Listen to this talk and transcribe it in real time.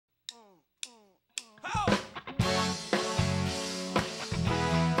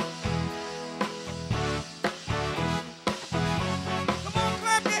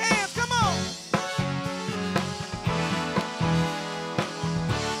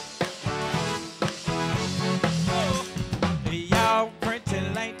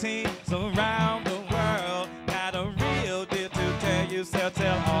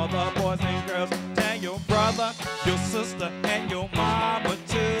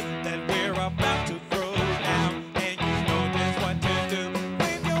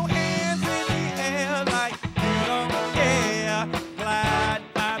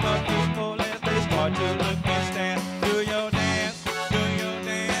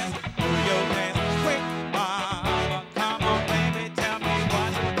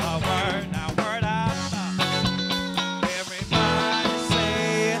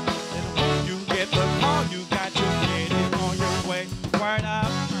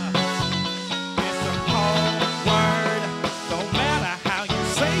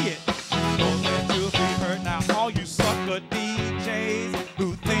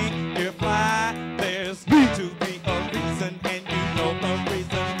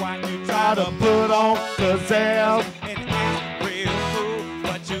to put on pizzazz. And act real cool,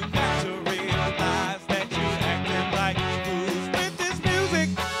 but you got to realize that you acting like fools. With this music,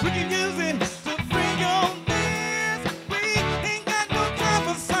 we can use it to free your minds. We ain't got no time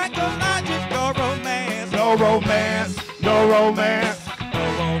for psychological romance. No romance, no romance. No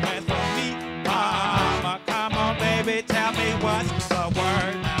romance for me, mama. Come on, baby, tell me what's the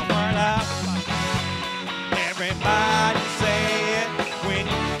word. Now, word up. Everybody say it when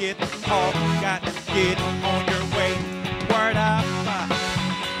you get the call. You got to get on your way. Word up.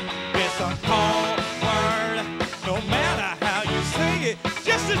 It's a call word. No matter how you say it,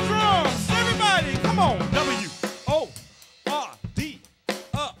 just the drums. Everybody, come on. W-O-R-D.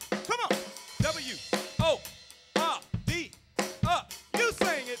 Come on. W-O-R-D. You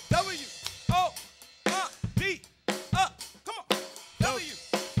sing it. W-O-R-D. Come on.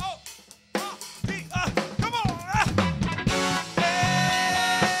 W-O-R-D. Come on.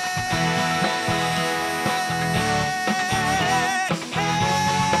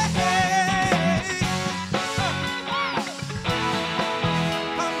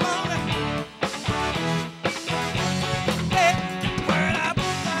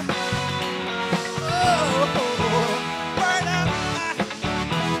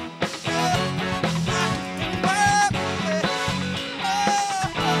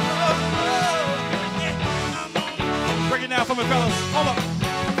 Break it down for me, fellas. Hold up.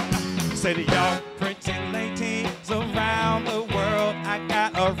 Say to y'all, printing ladies around the world, I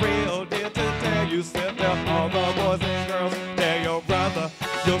got a real deal to tell you. Still tell all the boys and girls, tell your brother,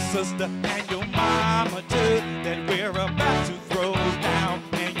 your sister, and your mama too, that we're about to throw down,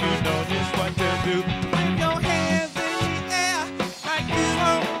 and you know just what to do. Put your hands in the air like you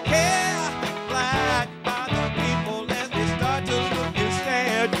don't care. Fly by the people as they start to look and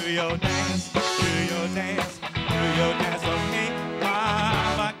stare. Do your dance, do your dance. Do your dance for me,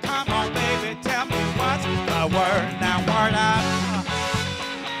 mama. Come on, baby, tell me what's the word. Now, word up.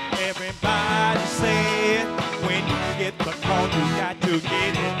 Everybody say it. When you get the call, you got to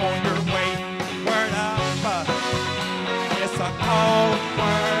get it.